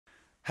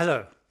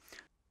Hello.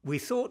 We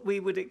thought we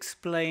would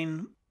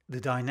explain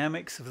the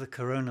dynamics of the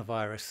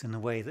coronavirus in a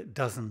way that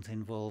doesn't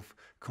involve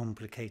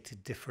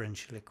complicated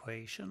differential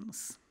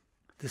equations.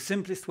 The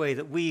simplest way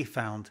that we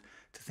found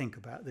to think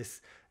about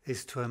this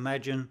is to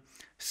imagine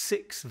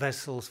 6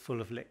 vessels full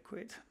of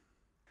liquid.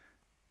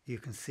 You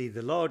can see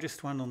the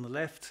largest one on the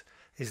left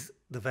is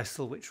the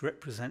vessel which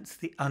represents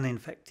the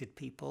uninfected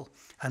people,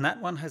 and that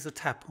one has a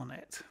tap on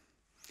it.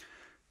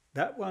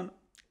 That one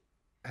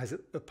has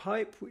a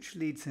pipe which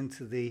leads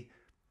into the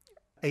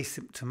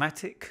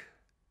asymptomatic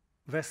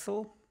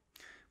vessel,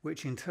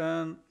 which in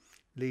turn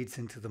leads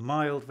into the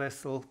mild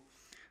vessel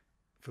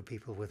for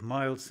people with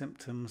mild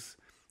symptoms,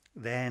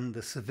 then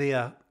the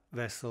severe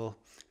vessel,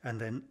 and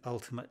then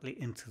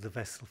ultimately into the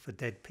vessel for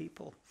dead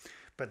people.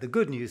 But the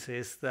good news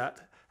is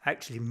that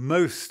actually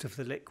most of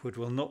the liquid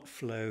will not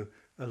flow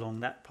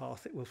along that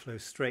path. It will flow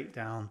straight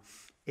down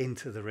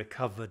into the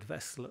recovered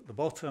vessel at the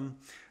bottom,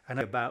 and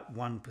about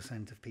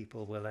 1% of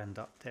people will end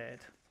up dead.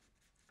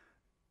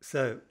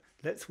 So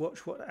let's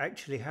watch what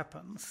actually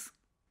happens.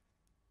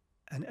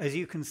 And as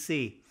you can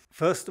see,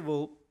 first of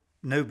all,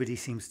 nobody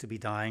seems to be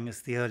dying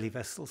as the early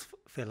vessels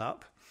fill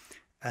up.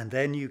 And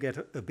then you get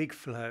a big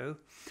flow.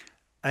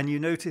 And you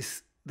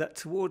notice that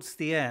towards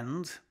the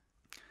end,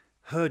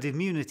 herd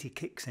immunity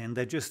kicks in.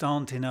 There just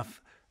aren't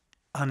enough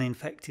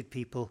uninfected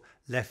people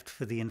left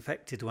for the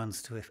infected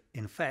ones to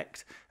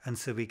infect. And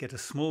so we get a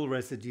small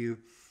residue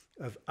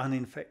of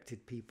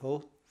uninfected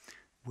people.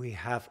 We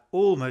have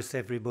almost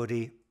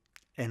everybody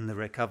in the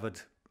recovered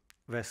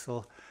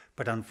vessel,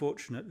 but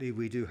unfortunately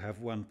we do have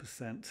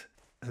 1%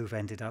 who've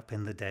ended up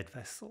in the dead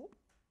vessel.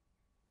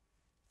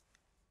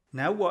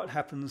 Now what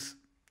happens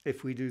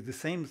if we do the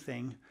same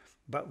thing,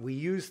 but we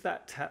use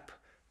that tap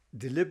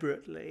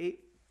deliberately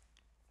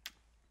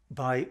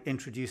by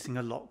introducing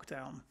a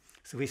lockdown?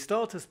 So we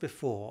start as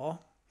before,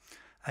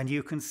 and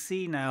you can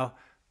see now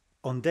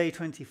on day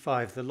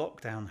 25 the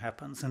lockdown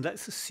happens, and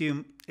let's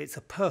assume it's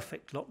a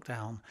perfect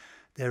lockdown.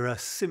 There are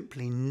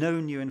simply no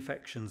new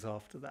infections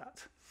after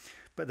that.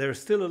 But there are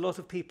still a lot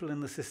of people in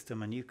the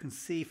system, and you can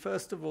see,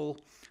 first of all,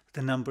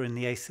 the number in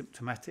the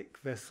asymptomatic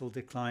vessel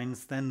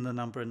declines, then the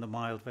number in the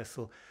mild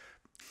vessel,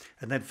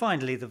 and then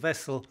finally the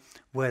vessel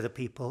where the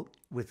people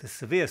with the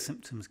severe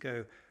symptoms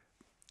go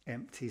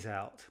empties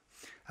out.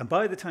 And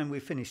by the time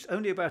we've finished,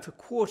 only about a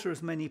quarter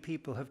as many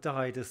people have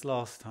died as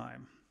last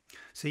time.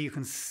 So you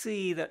can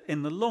see that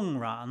in the long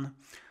run,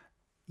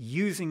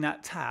 using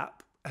that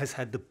tap has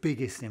had the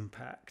biggest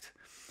impact.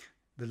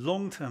 The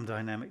long-term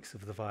dynamics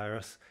of the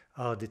virus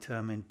are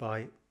determined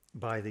by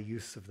the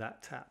use of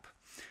that tap.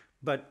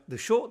 But the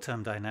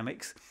short-term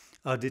dynamics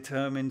are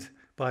determined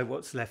by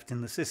what's left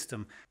in the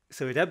system.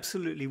 So it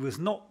absolutely was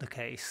not the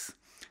case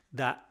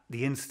that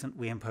the instant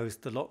we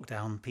imposed the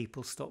lockdown,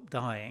 people stopped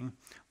dying.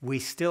 We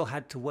still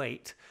had to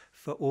wait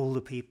for all the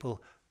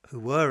people who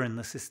were in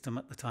the system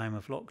at the time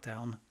of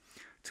lockdown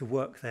to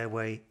work their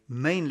way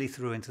mainly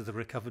through into the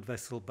recovered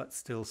vessel, but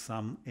still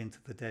some into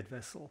the dead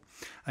vessel.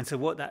 And so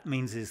what that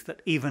means is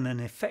that even an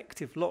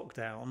effective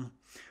lockdown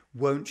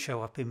won't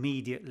show up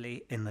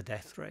immediately in the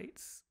death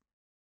rates.